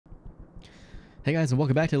Hey guys, and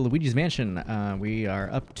welcome back to Luigi's Mansion. We are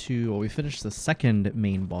up to, well, we finished the second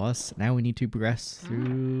main boss. Now we need to progress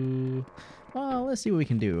through, well, let's see what we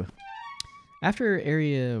can do. After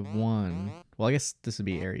Area 1, well, I guess this would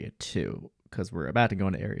be Area 2, because we're about to go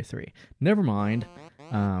into Area 3. Never mind.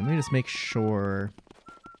 Let me just make sure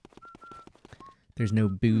there's no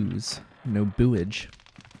booze, no booage.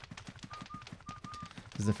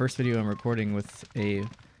 This is the first video I'm recording with a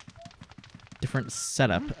different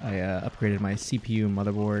setup. I upgraded my CPU,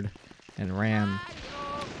 motherboard, and RAM.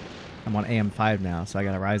 I'm on AM5 now, so I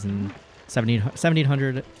got a Ryzen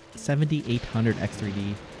 7800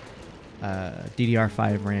 X3D,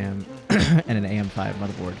 DDR5 RAM, and an AM5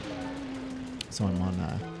 motherboard. So I'm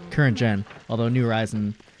on current gen, although new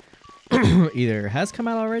Ryzen either has come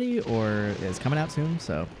out already or is coming out soon,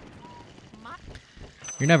 so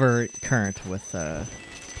you're never current with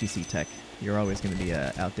PC tech. You're always going to be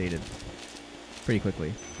outdated pretty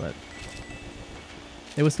quickly, but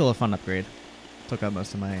it was still a fun upgrade. Took up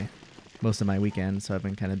most of my weekend, so I've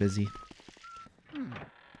been kind of busy.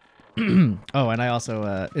 Oh, and I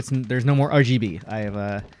also there's no more RGB. I've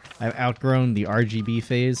outgrown the RGB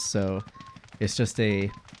phase, so it's just a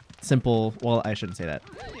simple. Well, I shouldn't say that.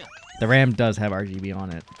 The RAM does have RGB on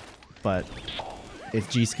it, but it's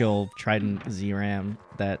G-Skill Trident Z RAM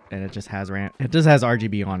and it just has RAM. It just has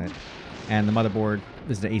RGB on it, and the motherboard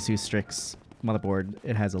is the Asus Strix motherboard.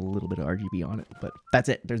 It has a little bit of RGB on it, but that's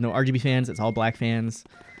it. There's no RGB fans. It's all black fans.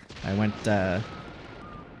 I went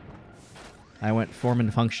form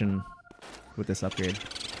and function with this upgrade.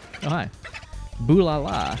 Oh hi, boo la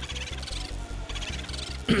la.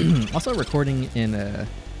 Also recording in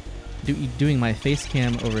doing my face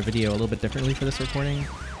cam over video a little bit differently for this recording.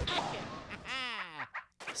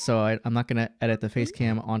 So I'm not gonna edit the face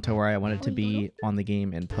cam onto where I want it to be on the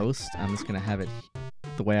game in post. I'm just gonna have it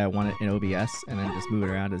the way I want it in OBS and then just move it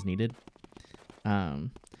around as needed.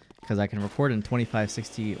 Because I can record in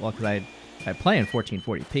 2560. Well, because I play in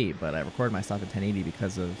 1440p, but I record my stuff in 1080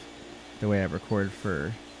 because of the way I record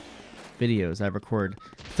for videos. I record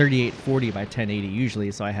 3840 by 1080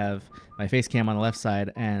 usually, so I have my face cam on the left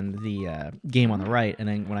side and the game on the right, and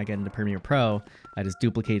then when I get into Premiere Pro, I just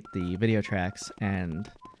duplicate the video tracks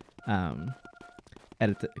and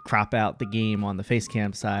crop out the game on the face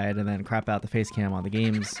cam side and then crop out the face cam on the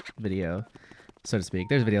game's video, so to speak.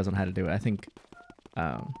 There's videos on how to do it. I think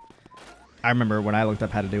I remember when I looked up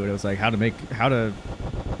how to do it, it was like how to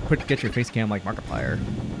get your face cam like Markiplier,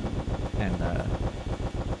 and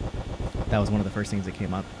that was one of the first things that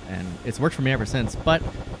came up, and it's worked for me ever since. But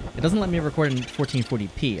it doesn't let me record in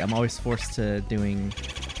 1440p. I'm always forced to doing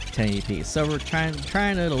 1080p. So we're trying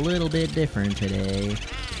it a little bit different today.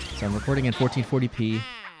 So I'm recording in 1440p.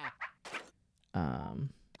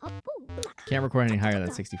 Can't record any higher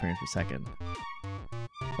than 60 frames per second.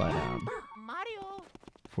 But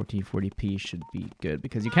 1440p should be good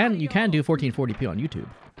because you can do 1440p on YouTube.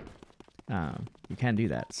 You can do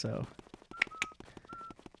that. So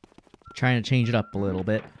trying to change it up a little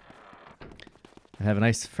bit. I have a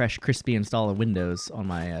nice, fresh, crispy install of Windows on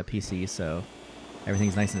my PC, so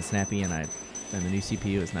everything's nice and snappy, and the new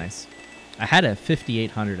CPU is nice. I had a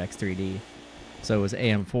 5800 X3D, so it was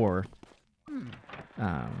AM4.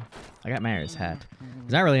 I got Mario's hat.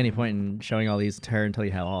 There's not really any point in showing all these to her until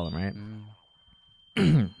you have all of them,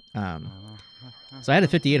 right? So I had a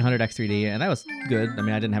 5800 X3D, and that was good. I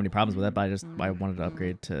mean, I didn't have any problems with it, but I wanted to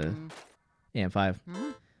upgrade to AM5.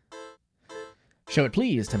 Show it,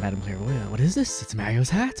 please, to Madam Clairvoyant. What is this? It's Mario's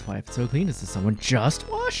hat. Why, if it's so clean, is this someone just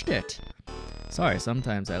washed it? Sorry,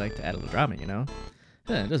 sometimes I like to add a little drama, you know?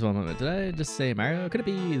 Just one moment. Did I just say Mario? Could it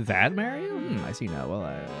be that Mario? I see now. Well,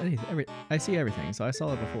 I see everything, so I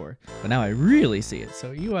saw it before. But now I really see it.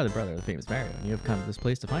 So you are the brother of the famous Mario, and you have come to this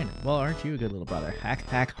place to find it. Well, aren't you a good little brother? Hack,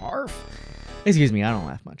 hack, harf. Excuse me, I don't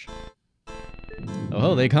laugh much.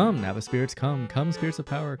 Oh, they come. Now the spirits come. Come, spirits of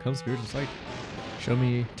power. Come, spirits of sight. Show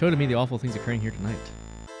to me the awful things occurring here tonight.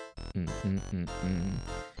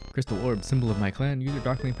 Crystal orb, symbol of my clan. Use your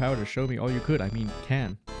darkling power to show me all you could. I mean,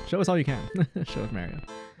 can. Show us all you can. Show us Mario.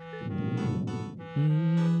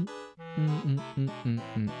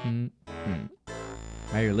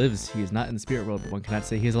 Mario lives. He is not in the spirit world, but one cannot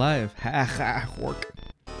say he is alive. Ha ha, work.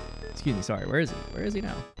 Excuse me, sorry. Where is he? Where is he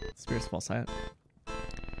now? Spirits fall silent.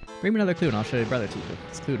 Bring me another clue and I'll show you brother to you.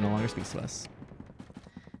 This clue no longer speaks to us.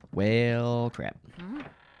 Well, crap.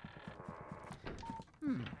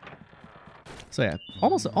 So yeah,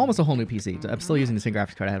 almost a whole new PC. I'm still using the same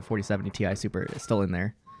graphics card. I had a 4070 Ti Super. It's still in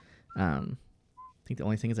there. I think the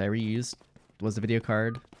only things I reused was the video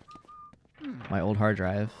card, my old hard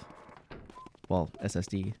drive, well,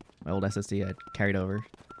 SSD, my old SSD I carried over.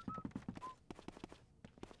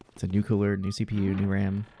 It's a new cooler, new CPU, new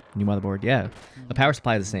RAM, new motherboard. Yeah, the power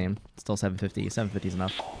supply is the same. Still 750. 750 is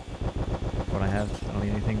enough. What I have, I don't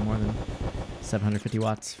need anything more than 750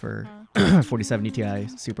 watts for 4070 Ti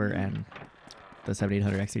Super and the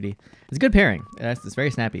 7800 XCD. It's a good pairing. It's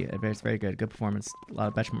very snappy. It's very good. Good performance. A lot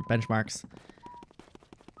of benchmarks. So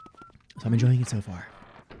I'm enjoying it so far.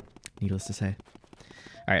 Needless to say.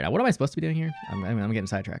 All right, what am I supposed to be doing here? I'm getting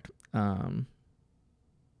sidetracked.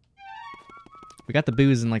 We got the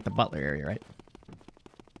booze in like the butler area, right?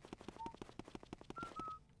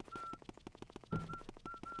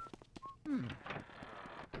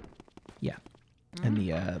 Yeah. And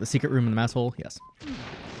the secret room in the mess hole, yes.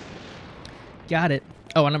 Got it.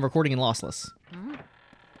 Oh, and I'm recording in lossless.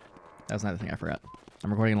 That was another thing I forgot. I'm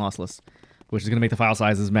recording in lossless, which is going to make the file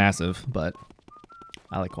sizes massive, but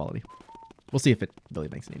I like quality. We'll see if it really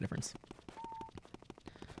makes any difference.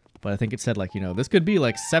 But I think it said, like, you know, this could be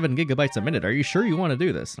like 7 gigabytes a minute. Are you sure you want to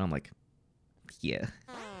do this? And I'm like, yeah.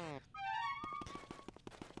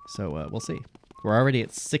 So we'll see. We're already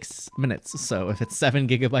at 6 minutes, so if it's 7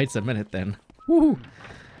 gigabytes a minute, then woohoo,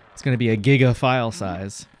 it's going to be a giga file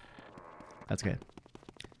size. That's good.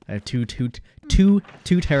 I have two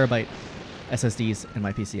terabyte SSDs in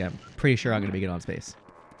my PC. I'm pretty sure I'm going to be good on space.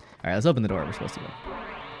 All right, let's open the door. We're supposed to go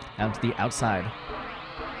out to the outside.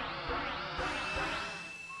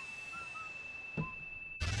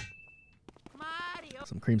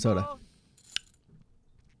 Some cream soda.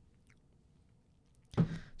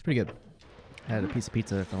 It's pretty good. I had a piece of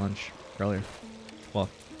pizza for lunch earlier. Well,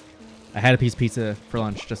 I had a piece of pizza for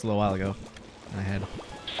lunch just a little while ago. And I had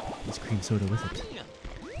this cream soda with it.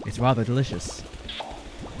 It's rather delicious.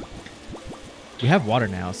 We have water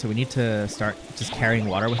now, so we need to start just carrying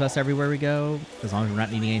water with us everywhere we go, as long as we're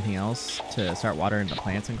not needing anything else to start watering the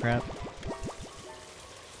plants and crap.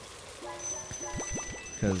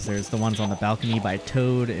 Because there's the ones on the balcony by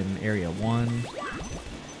Toad in Area 1.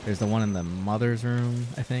 There's the one in the mother's room,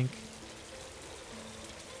 I think.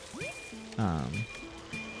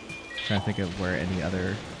 Trying to think of where any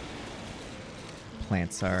other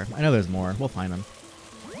plants are. I know there's more. We'll find them.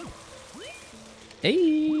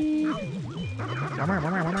 Hey! Okay.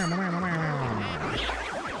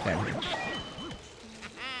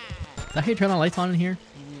 Is that how you turn the lights on in here?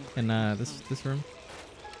 In this room?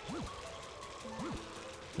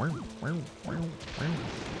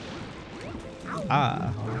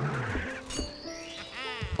 Ah.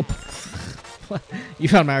 You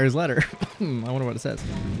found Mario's letter. I wonder what it says.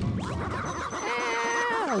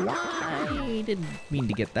 Why? Didn't mean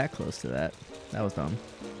to get that close to that. That was dumb.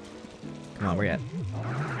 Come on, where you at?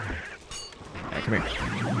 Alright, come here.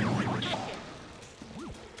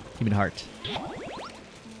 Give me the heart.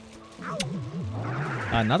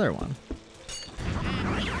 Another one.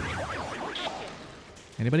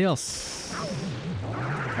 Anybody else?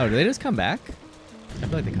 Oh, do they just come back? I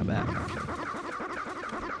feel like they come back.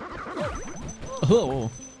 Oh.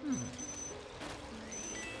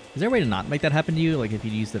 Is there a way to not make that happen to you? Like if you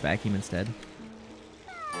use the vacuum instead?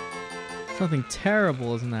 Something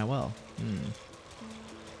terrible isn't that well.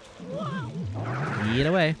 Get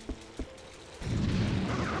away.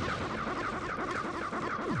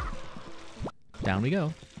 Down we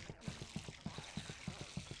go.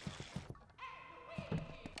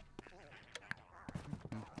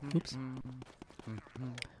 Oops.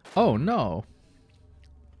 Oh no.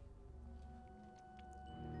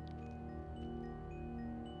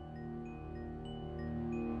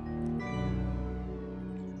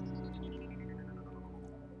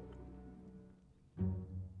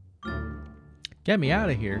 Get me out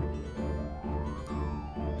of here.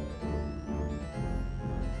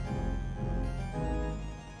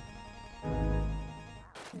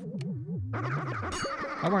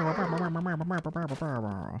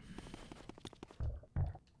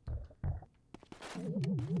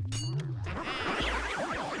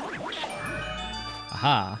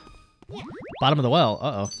 Aha. Bottom of the well.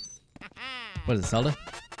 Uh-oh. What is it, Zelda?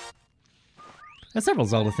 There's several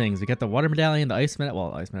Zelda things. We got the water medallion, the ice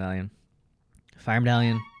medallion. Fire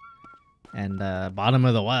medallion, and bottom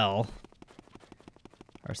of the well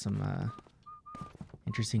are some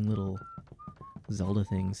interesting little Zelda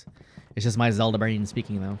things. It's just my Zelda brain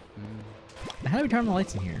speaking though. How do we turn on the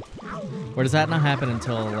lights in here? Or does that not happen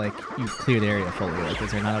until like you clear the area fully? Like, is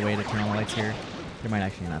there not a way to turn on the lights here? There might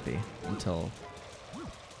actually not be until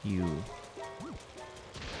you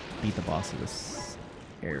beat the boss of this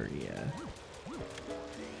area.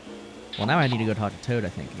 Well, now I need to go talk to Toad, I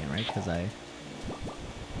think, again, right? Because I...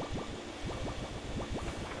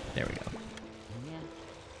 There we go.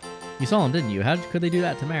 You saw him, didn't you? How could they do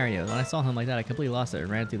that to Mario? When I saw him like that, I completely lost it and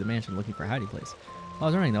ran through the mansion looking for a hiding place. While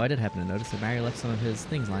I was running though, I did happen to notice that Mario left some of his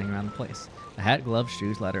things lying around the place. A hat, gloves,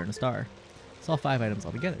 shoes, ladder, and a star. It's all 5 items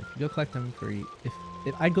altogether. If you go collect them for you,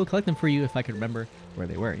 if I'd go collect them for you if I could remember where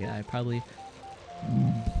they were. Yeah, I probably...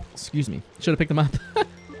 Excuse me. Should have picked them up.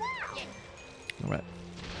 Alright.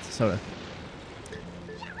 It's a soda.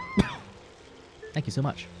 Thank you so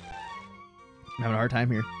much. I'm having a hard time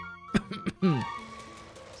here.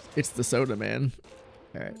 It's the soda, man.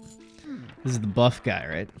 Alright. This is the buff guy,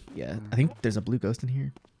 right? Yeah. I think there's a blue ghost in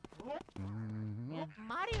here.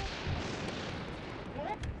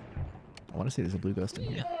 I want to say there's a blue ghost in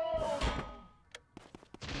here.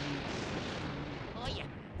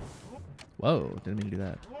 Whoa, didn't mean to do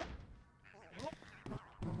that.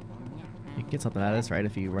 You can get something out of this, right,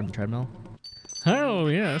 if you run the treadmill? Oh,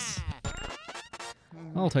 yes.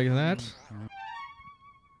 I'll take that.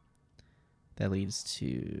 That leads to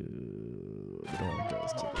the door that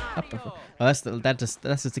goes to the upper floor. Oh, that's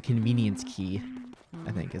just a convenience key,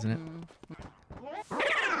 I think, isn't it?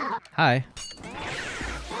 Hi.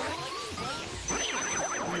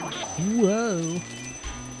 Whoa.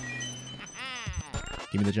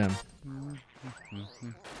 Give me the gem.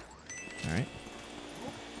 Alright.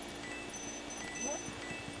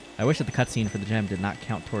 I wish that the cutscene for the gem did not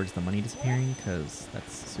count towards the money disappearing, because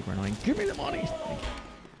that's super annoying. Give me the money!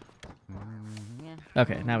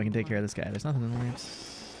 Okay, now we can take care of this guy. There's nothing in the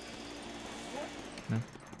lamps. No?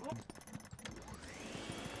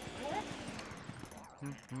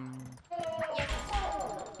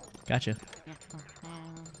 Gotcha.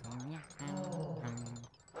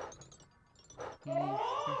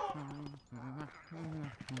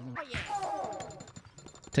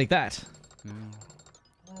 Take that.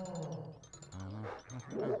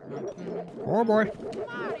 Oh boy.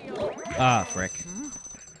 Ah, frick.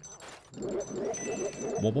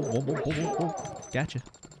 Whoa, whoa, whoa, whoa, whoa, whoa. Gotcha.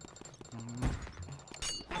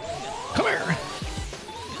 Come here.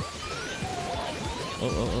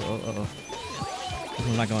 Oh. This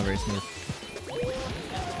one's not going very smooth.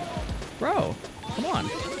 Bro, come on.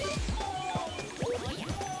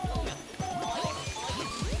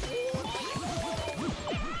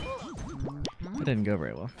 That didn't go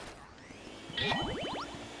very well.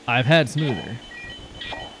 I've had smoother.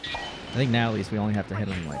 I think now at least we only have to hit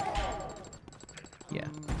him like... Yeah.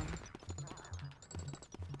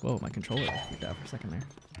 Whoa, my controller freaked out for a second there.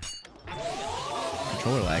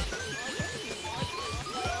 Controller lag.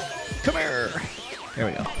 Come here! There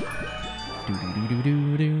we go.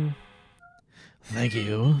 Do. Thank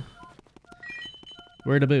you.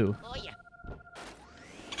 Where to boo?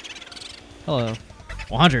 Hello.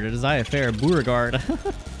 100, it is I, a fair Beauregard.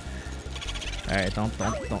 Alright, don't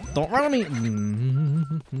run on me!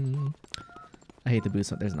 I hate the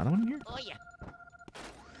boost. There's another one here?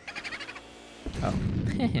 Oh.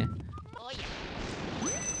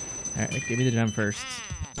 Alright, give me the gem first.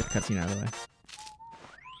 Get the cutscene out of the way.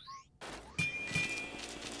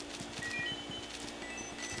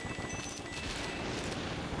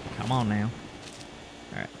 Come on now.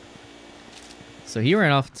 Alright. So he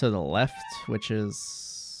ran off to the left, which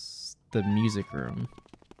is the music room.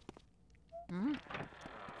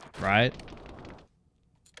 Right?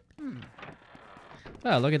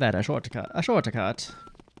 Oh, look at that. A shortcut. A shortcut.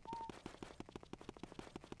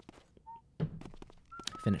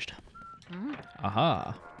 Finished.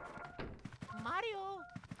 Aha. Mario.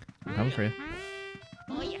 I'm coming for you.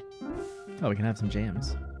 Oh, we can have some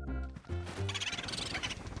jams.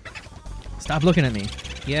 Stop looking at me.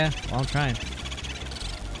 Yeah, well, I'm trying.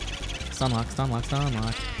 Stunlock, stunlock,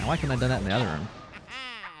 stunlock. Now, why couldn't I have done that in the other room?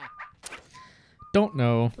 Don't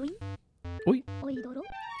know. Oi.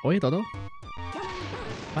 Oi, Dodo.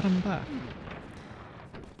 Ba-dum-ba.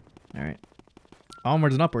 Alright.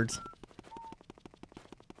 Onwards and upwards.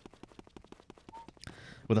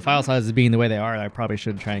 With the file sizes being the way they are, I probably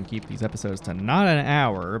should try and keep these episodes to not an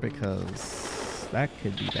hour, because that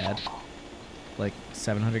could be bad. Like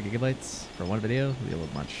 700 gigabytes for one video would be a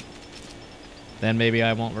little much. Then maybe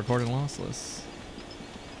I won't record in lossless.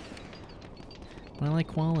 But I like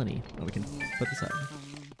quality. Oh, we can put this up.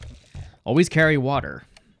 Always carry water.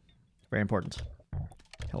 Very important.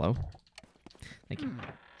 Hello. Thank you.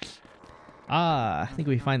 Ah, I think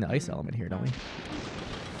we find the ice element here, don't we?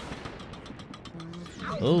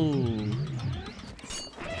 Oh.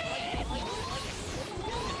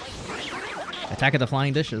 Attack of the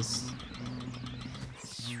flying dishes.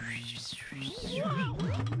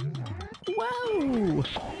 Whoa!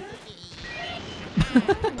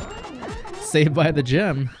 Saved by the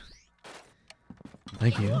gem.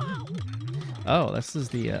 Thank you. Oh, this is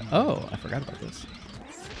the, oh, I forgot about this.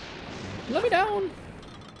 Let me down!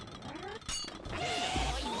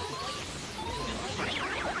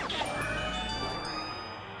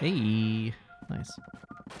 Hey, nice.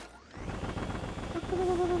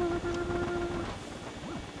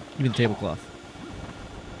 Give me the tablecloth.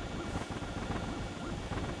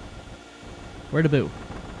 Where to boo?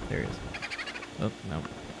 There he is. Oh, no.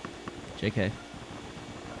 JK.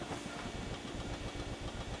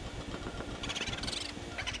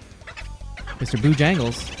 Mr.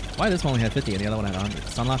 Bojangles. Why this one only had 50 and the other one had 100?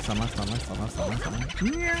 Sunlock, sunlock, sunlock, sunlock, sunlock, sunlock.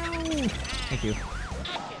 Meow! Thank you.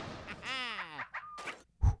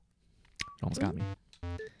 Almost got me.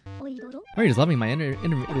 Are you just loving my Never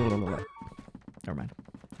mind.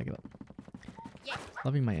 I give up.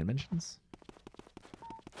 Loving my inventions?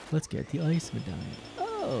 Let's get the ice medallion.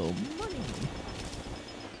 Oh, money!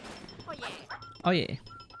 Oh yeah.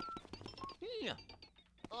 Oh, yeah.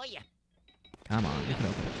 Oh yeah. Come on, you can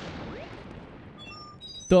open it.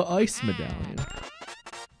 The ice medallion.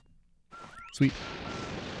 Sweet.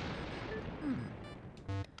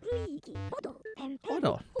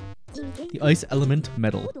 Odo. The ice element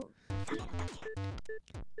medal.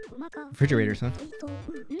 Refrigerators, huh?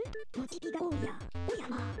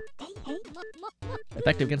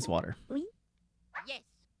 Effective against water. Yes.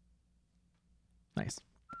 Nice.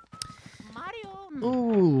 Mario.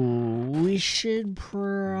 Ooh, we should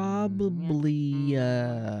probably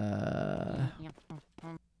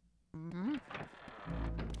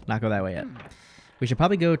not go that way yet. We should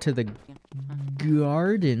probably go to the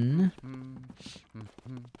garden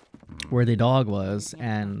where the dog was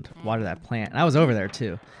and water that plant. And I was over there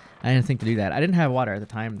too. I didn't think to do that. I didn't have water at the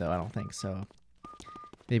time though, I don't think so.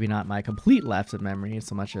 Maybe not my complete lapse of memory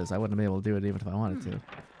so much as I wouldn't be able to do it even if I wanted to.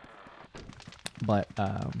 But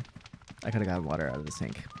I could have got water out of the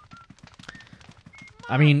sink.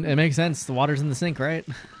 I mean, it makes sense. The water's in the sink, right?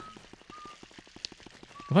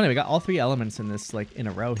 Funny, we got all three elements in this, like, in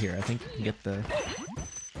a row here. I think you can get the...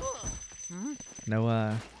 No,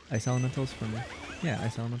 ice elementals from... Yeah,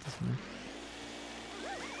 ice elementals from there.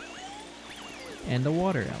 And the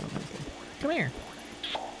water elemental. Come here.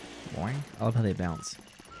 Boing. I love how they bounce.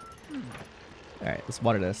 Alright, let's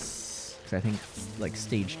water this. Because I think it's, like,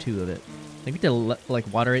 stage 2 of it. I think we have to, like,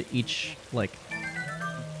 water it each, like,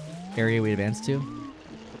 area we advance to.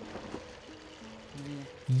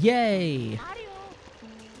 Yay!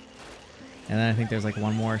 And then I think there's like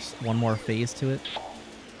one more phase to it.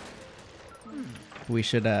 We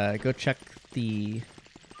should go check the.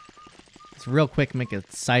 Let's real quick make a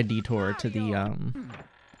side detour to the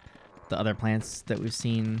other plants that we've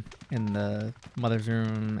seen in the mother's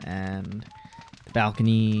room and the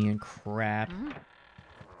balcony and crap.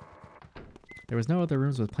 There was no other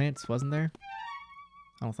rooms with plants, wasn't there?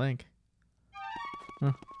 I don't think.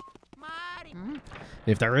 Huh.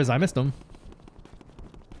 If there is, I missed them.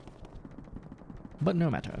 But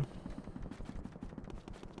no matter.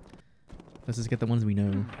 Let's just get the ones we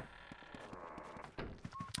know.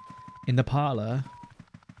 In the parlor.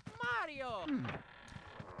 Mario.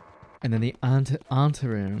 And then the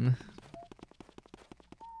anteroom.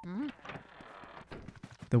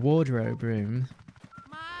 The wardrobe room.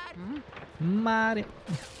 Mario.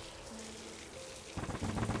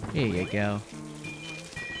 Here you go.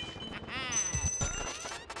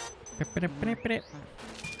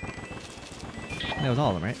 That was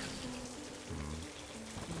all of them, right?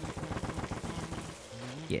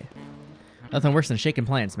 Yeah. Nothing worse than shaking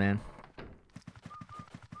plants, man.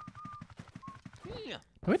 Do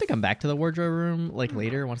we have to come back to the wardrobe room, like,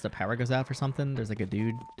 later, once the power goes out for something? There's, like, a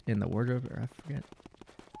dude in the wardrobe, or I forget.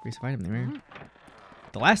 We used to find him there.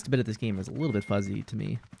 The last bit of this game is a little bit fuzzy to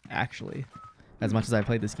me, actually. As much as I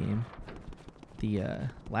played this game. The,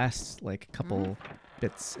 last, like, couple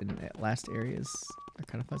bits in the last areas are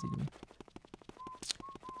kind of fuzzy to me.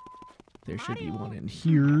 There should be one in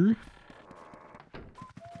here.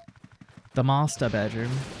 The master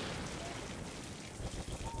bedroom.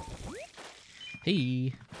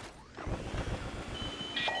 Hey.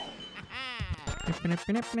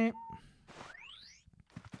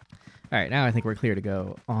 Alright, now I think we're clear to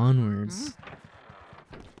go onwards.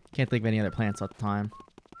 Can't think of any other plants at the time.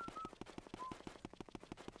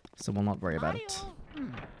 So we'll not worry about it.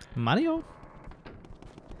 Mario?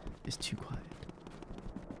 Is too quiet.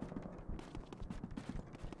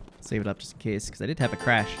 Save it up just in case, because I did have a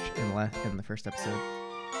crash in the first episode.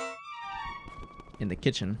 In the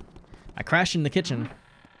kitchen. I crashed in the kitchen.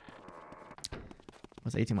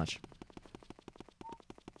 Was ate too much.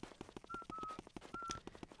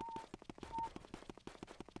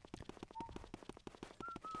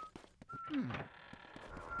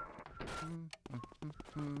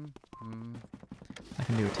 I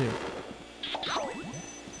can do it too.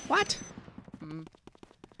 What?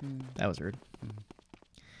 That was rude.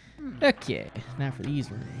 Okay, now for these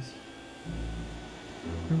rooms.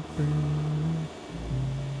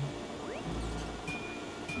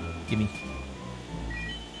 Gimme.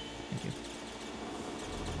 Thank you.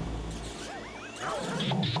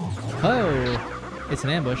 Oh! It's an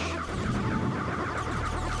ambush.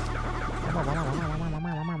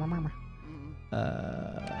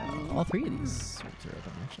 All three of these ones are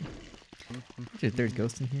open, actually. Dude, there's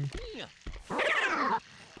ghost in here.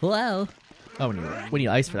 Hello! Oh, we need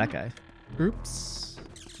ice for that guy. Oops.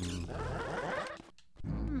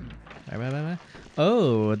 Bye.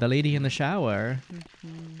 Oh, the lady in the shower.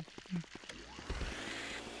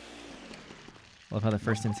 Love how the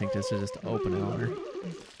first instinct is to just open it on her.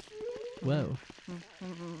 Whoa.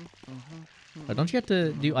 Oh, don't you have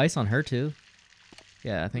to do ice on her too?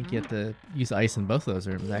 Yeah, I think you have to use ice in both of those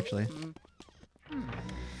rooms, actually.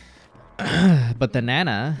 But the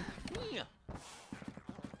Nana...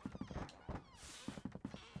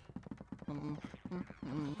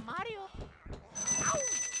 Mario.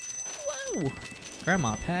 Whoa!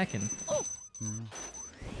 Grandma packing.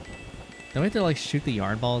 Don't we have to like shoot the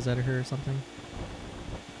yarn balls at her or something?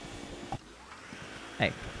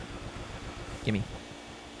 Hey. Gimme.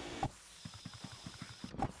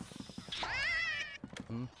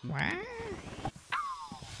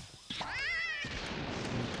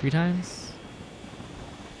 Three times?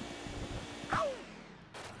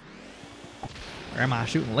 Grandma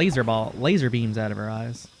shooting laser beams out of her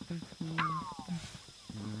eyes.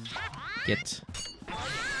 Get.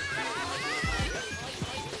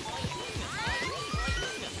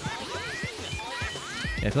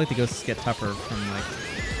 Yeah, I feel like the ghosts get tougher from like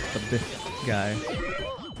the Biff guy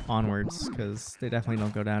onwards, because they definitely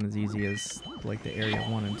don't go down as easy as like the Area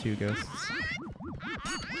 1 and 2 ghosts.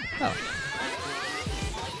 Oh.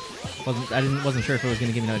 Wasn't sure if it was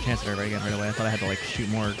gonna give me another chance at her again right away. I thought I had to like shoot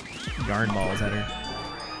more yarn balls at her.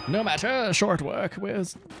 No matter, short work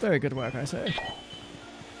was very good work, I say.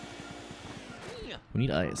 We need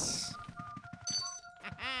ice.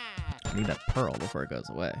 I need that pearl before it goes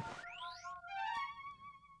away.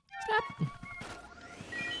 Stop!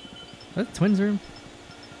 Is that the twins' room?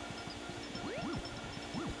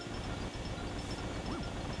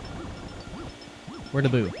 Where the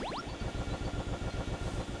boo?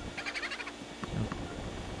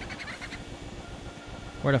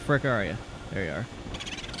 Where the frick are you? There you are.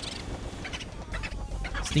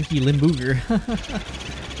 Stinky Limbooger.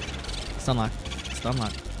 Stunlock.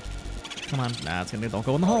 Stunlock. Come on. Nah, it's gonna don't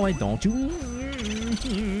go in the hallway. Don't you?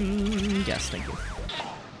 Yes, thank you.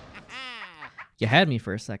 You had me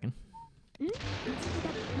for a second.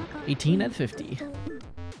 18 at 50.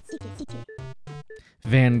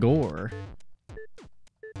 Van Gore.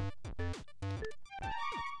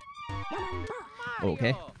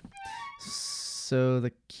 Okay. So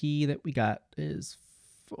the key that we got is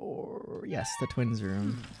for, yes, the twins'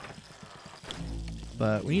 room.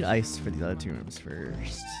 But we need ice for the other two rooms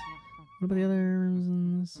first. What about the other rooms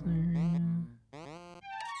in this area?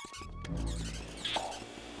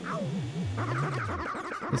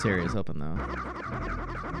 This area is open though.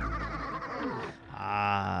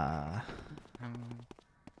 Ah.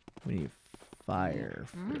 We need fire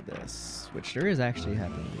for this, which there is actually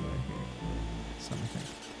happening right here. Something.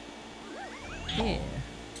 Yeah.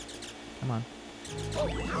 Come on.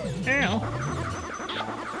 Ow.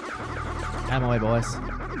 Out of my way, boys.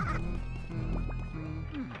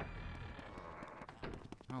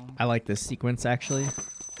 I like this sequence, actually.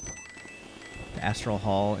 The Astral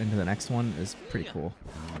Hall into the next one is pretty cool.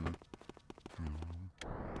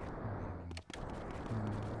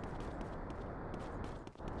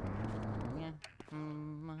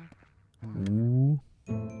 Ooh.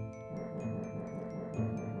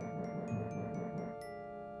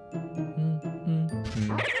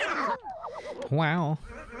 Wow.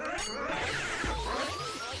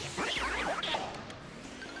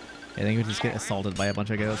 I think we just get assaulted by a bunch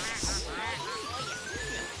of ghosts.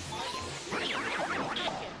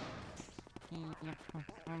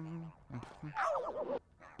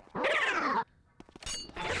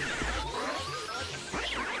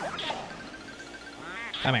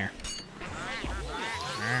 Come here.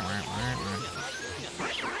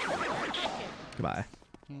 Goodbye.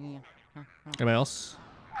 Anybody else?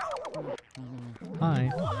 Hi.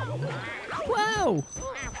 Whoa!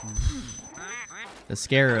 The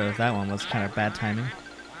scare of that one was kind of bad timing.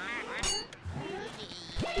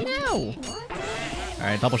 No!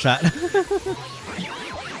 Alright, double shot.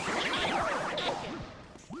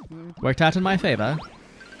 Worked out in my favor.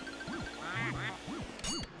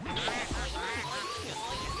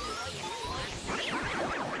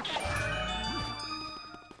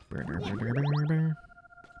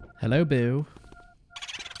 Hello, Boo.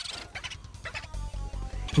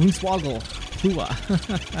 Boonswoggle. Hooah.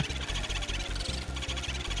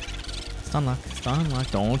 Stun lock. Stun lock.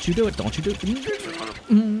 Don't you do it. Don't you do it.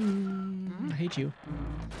 I hate you.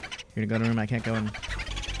 You're gonna go in a room I can't go and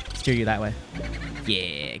steer you that way.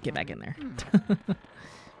 Yeah, get back in there.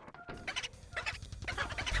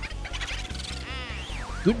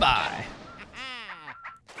 Goodbye.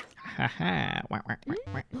 Haha.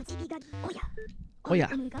 Oh yeah.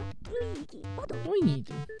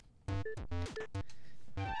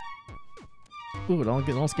 Ooh,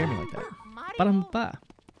 don't scare me like that. Ba-dum-ba.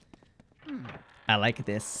 I like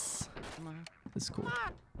this. This is cool.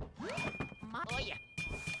 Oh yeah.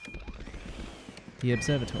 The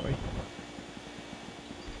observatory.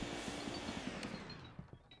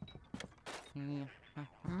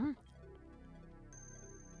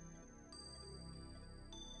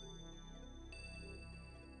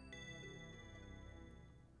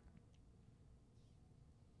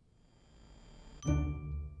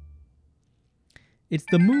 It's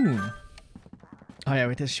the moon. Oh yeah,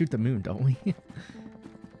 we have to shoot the moon, don't we?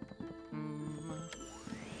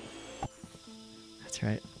 That's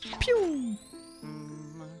right. Pew!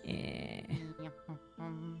 Yeah.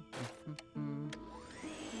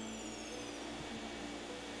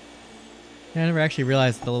 I never actually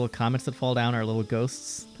realized the little comets that fall down are little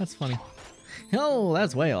ghosts. That's funny. Oh,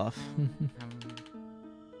 that's way off.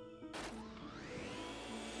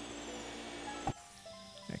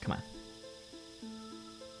 Alright, come on.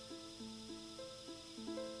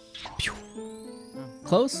 Pew.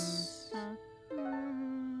 Close.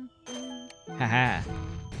 Haha.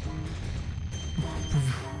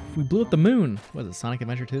 We blew up the moon. What is it, Sonic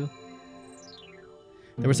Adventure 2?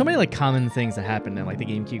 There were so many like common things that happened in like the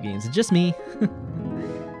GameCube games. It's just me.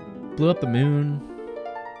 Blew up the moon.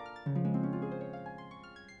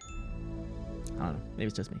 I don't know. Maybe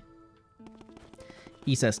it's just me.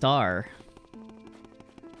 Isa Star.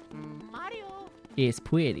 Mario. Es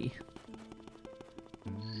pretty.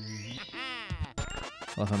 I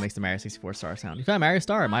love how it makes the Mario 64 star sound. You found Mario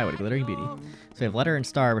Star, my way to glittering beauty. So we have letter and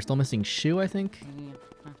star. We're still missing shoe, I think.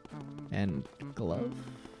 And glove,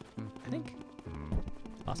 I think.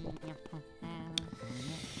 Possible.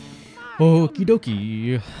 Okie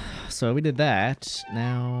dokie. So we did that.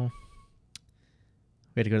 Now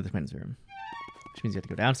we had to go to the twins' room, which means you have to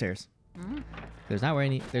go downstairs. There's not a way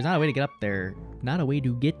to get up there. Not a way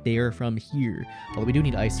to get there from here. Although we do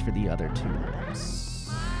need ice for the other two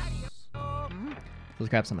rooms. Let's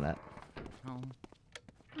grab some of that.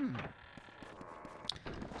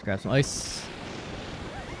 Let's grab some ice.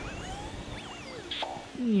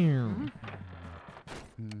 Mario.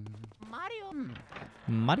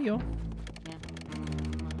 Mario.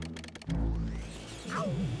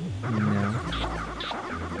 No. No.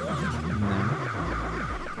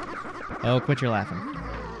 Oh, quit your laughing.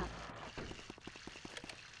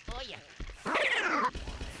 Oh yeah.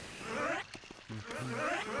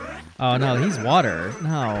 Oh no, he's water.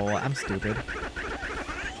 No, I'm stupid.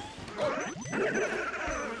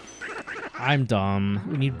 I'm dumb.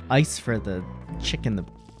 We need ice for the chick in the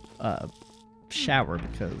shower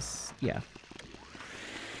because, yeah.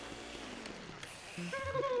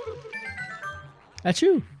 That's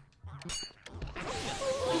you.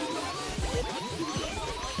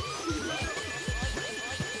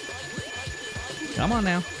 Come on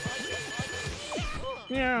now.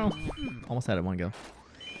 Meow. Almost had it one go.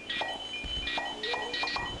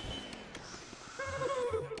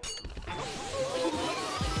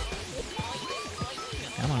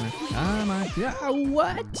 Come on. Come on. Yeah,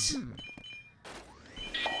 what?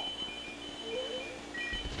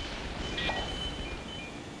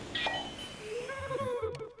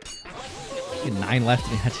 Get 9 left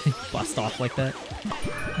and I had to bust off like that.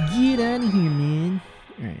 Get out of here, man.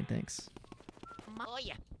 Alright, thanks. Oh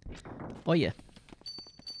yeah. Oh yeah.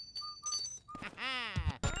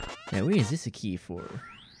 Now, where is this a key for?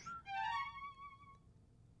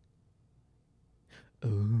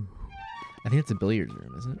 Oh. I think it's a billiards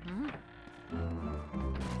room, isn't it?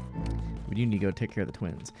 We do need to go take care of the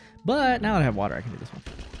twins. But now that I have water, I can do this one.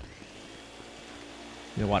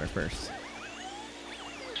 Do the water first.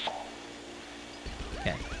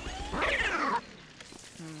 Okay.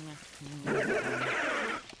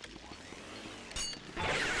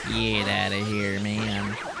 Get out of here,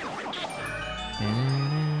 man.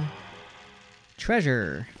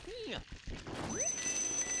 Treasure.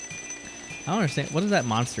 I don't understand. What is that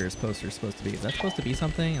monster's poster supposed to be? Is that supposed to be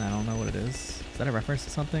something? I don't know what it is. Is that a reference to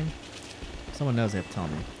something? If someone knows, they have to tell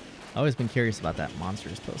me. I've always been curious about that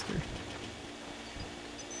monster's poster.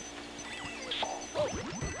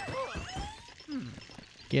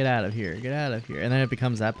 Get out of here. Get out of here. And then it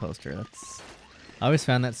becomes that poster. That's... I always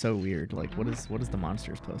found that so weird. Like, what is the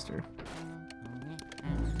monster's poster?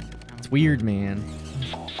 weird, man.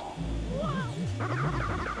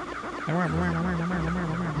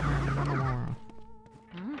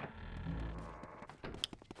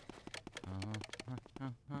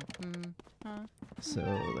 So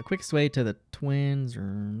the quickest way to the twins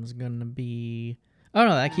room is gonna be... Oh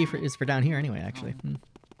no, that key is for down here anyway, actually.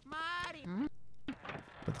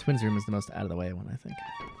 But the twins room is the most out of the way one, I think.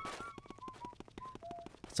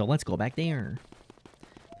 So let's go back there.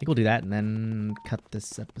 I think we'll do that and then cut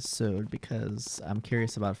this episode because I'm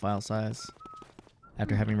curious about file size.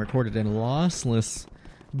 After having recorded in lossless,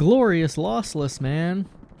 glorious lossless, man.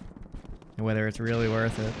 And whether it's really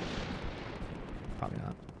worth it. Probably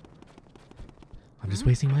not. I'm just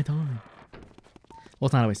wasting my time. Well,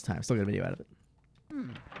 it's not a waste of time. Still get a video out of it.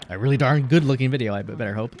 A really darn good looking video, I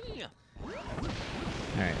better hope.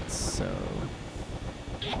 Alright, so...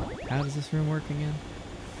 How does this room work again?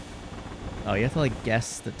 Oh, you have to like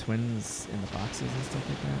guess the twins in the boxes and stuff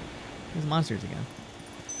like that. There's monsters again.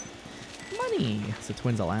 Money! It's the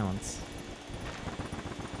twins' allowance.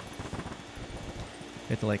 You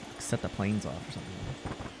have to like set the planes off or something.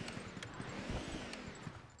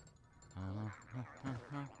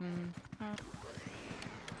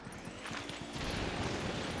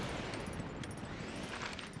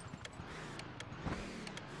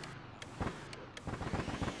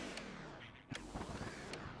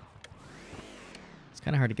 It's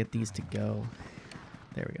kind of hard to get these to go.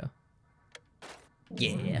 There we go.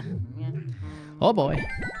 Yeah. Oh boy.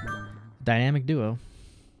 Dynamic duo.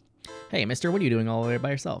 Hey, mister, what are you doing all the way by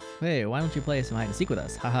yourself? Hey, why don't you play some hide and seek with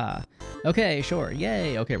us? Haha. Okay, sure.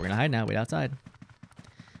 Yay. Okay, we're gonna hide now. Wait outside.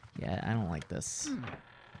 Yeah, I don't like this.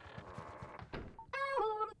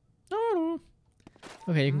 Oh.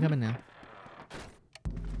 Okay, you can come in now.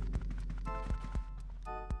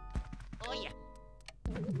 Oh yeah.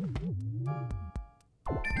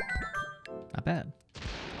 Not bad.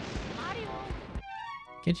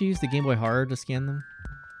 Can't you use the Game Boy Hard to scan them?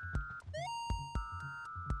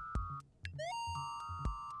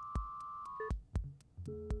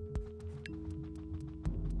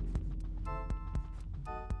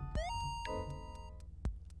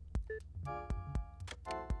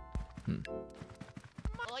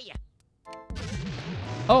 Oh yeah.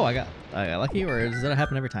 Oh, I got lucky, or does that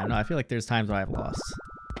happen every time? No, I feel like there's times where I've lost.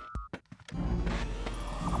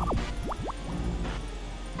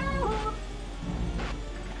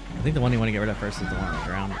 I think the one you want to get rid of first is the one on the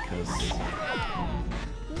ground because...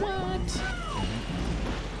 What?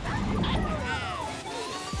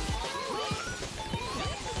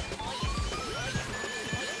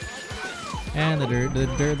 And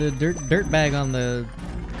the dirt bag on the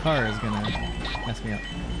car is gonna mess me up.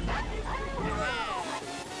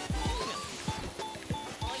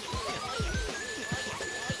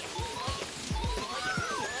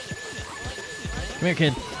 Come here,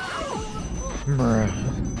 kid. Bruh.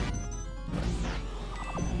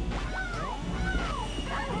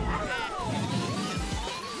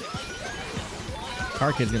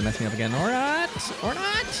 Car kid's gonna mess me up again. Or not! Or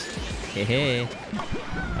not! Hey, hey.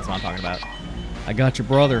 That's what I'm talking about. I got your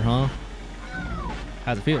brother, huh?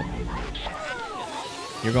 How's it feel?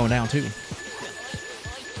 You're going down too.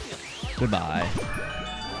 Goodbye.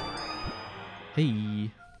 Hey.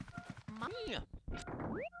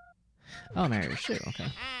 Oh, Mario's shoe. Okay.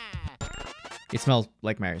 It smells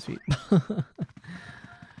like Mario's feet. Oh,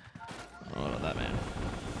 that man.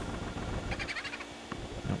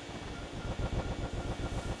 Nope.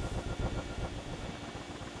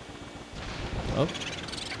 Oh.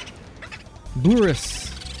 Bourus.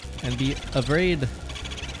 And be afraid.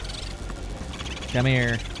 Come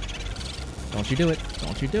here. Don't you do it.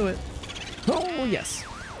 Don't you do it. Oh, yes.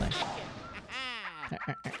 Nice.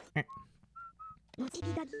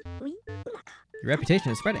 Your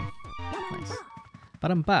reputation is spreading. Nice.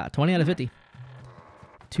 Ba-dum-ba. 20 out of 50.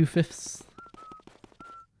 2/5.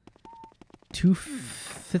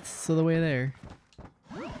 2/5 of the way there.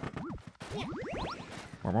 Wait.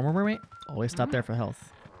 Always stop there for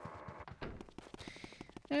health.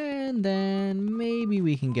 And then maybe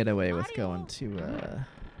we can get away with going to,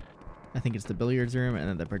 I think it's the billiards room and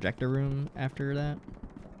then the projector room after that.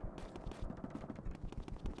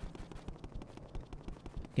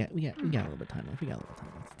 Yeah, we got a little bit of time left. We got a little time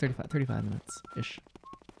left. 35 minutes-ish.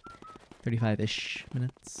 35-ish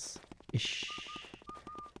minutes. Ish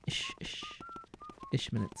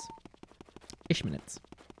minutes. Ish minutes.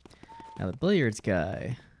 Now the billiards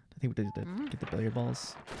guy. I think we did get the billiard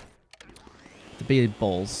balls. The billiard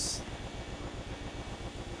balls.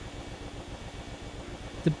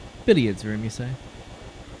 The billiards room, you say?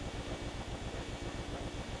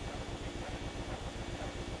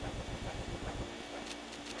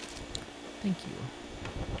 Thank you.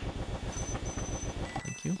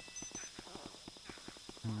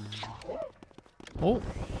 Oh.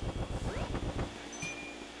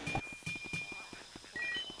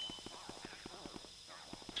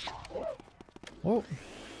 Oh.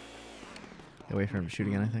 Get away from him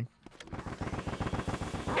shooting anything.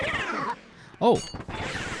 Oh.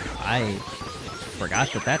 I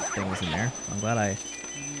forgot that thing was in there. I'm glad I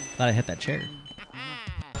hit that chair.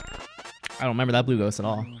 I don't remember that blue ghost at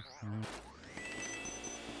all.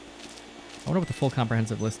 I wonder what the full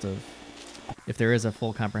comprehensive list of, if there is a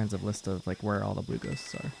full comprehensive list of like where all the blue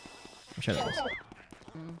ghosts are. I'm sure there is.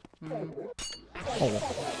 Oh.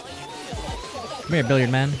 Come here, billiard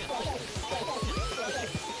man.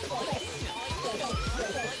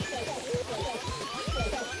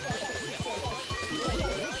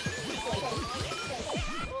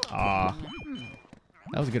 Aw.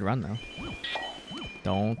 That was a good run though.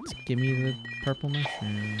 Don't give me the purple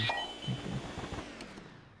mushroom. Thank you.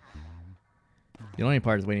 The only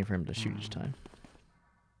part is waiting for him to shoot each time.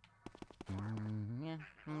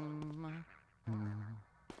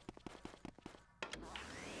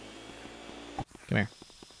 Come here.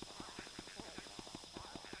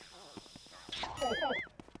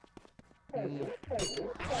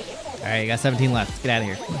 Alright, you got 17 left. Let's get out of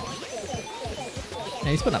here. Yeah,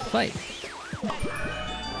 he's putting up a fight.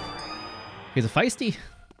 He's a feisty.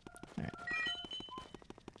 Alright.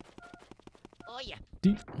 Oh yeah.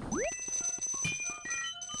 Deep.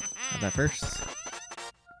 Have that first.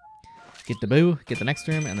 Get the boo, get the next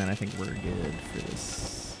room, and then I think we're good for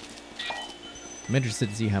this. I'm interested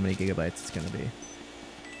to see how many gigabytes it's gonna be.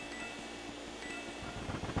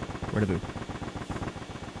 Where the boo?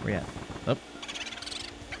 Where you at? Up.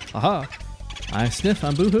 Aha! I sniff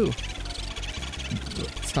on boo-hoo.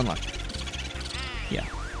 Stun lock. Yeah.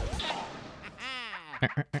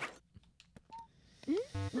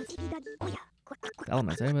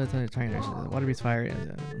 Elements. Water beats fire.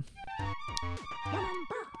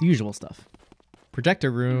 The usual stuff. Projector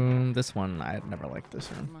room. This one, I never liked this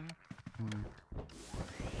room.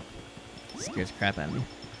 Scares the crap out of me.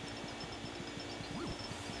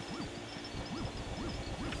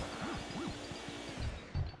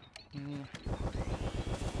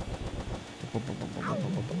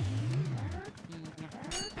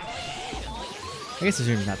 I guess this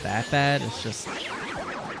room's not that bad. It's just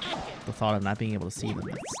the thought of not being able to see them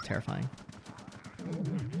that's terrifying.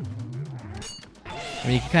 I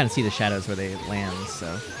mean, you can kind of see the shadows where they land, so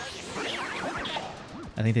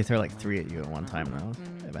I think they throw like 3 at you at one time, though.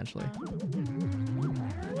 Eventually,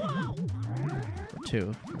 or 2. You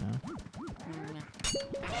know?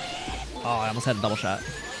 Oh, I almost had a double shot.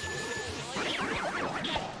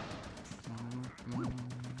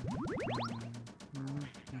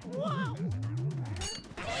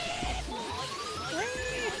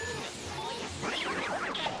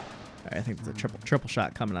 Alright, I think there's a triple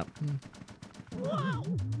shot coming up.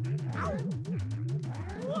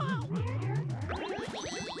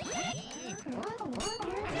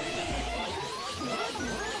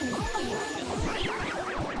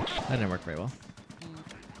 That didn't work very well.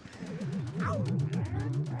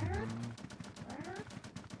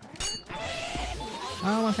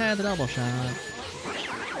 I almost had the double shot.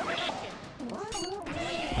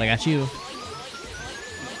 But I got you.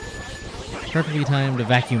 Perfectly timed to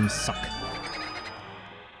vacuum suck.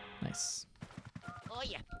 Nice. Oh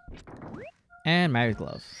yeah. And Mario's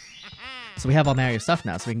glove. So we have all Mario's stuff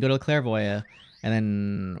now, so we can go to the Clairvoyant, and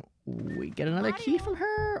then we get another key from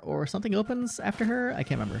her, or something opens after her? I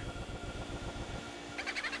can't remember.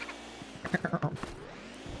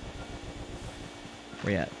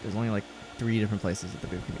 Where you at? There's only like 3 different places that the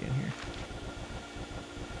boo can be in here.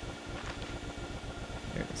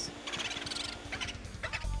 There it is.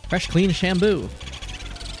 Fresh, clean shampoo.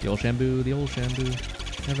 The old shampoo, the old shampoo.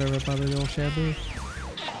 Never ever bother the old shampoo.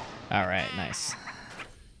 Alright, nice.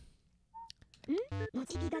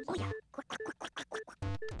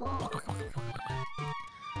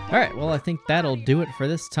 Alright, well, I think that'll do it for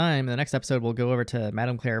this time. In the next episode, we'll go over to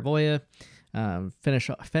Madame Clairvoyant, finish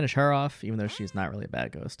her off, even though she's not really a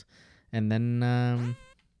bad ghost. And then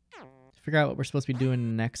figure out what we're supposed to be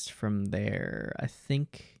doing next from there. I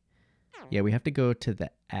think, yeah, we have to go to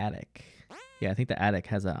the attic. Yeah, I think the attic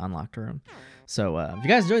has an unlocked room. So if you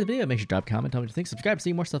guys enjoyed the video, make sure to drop a comment, tell me what you think, subscribe to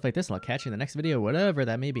see more stuff like this, and I'll catch you in the next video, whatever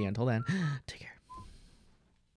that may be. Until then, take care.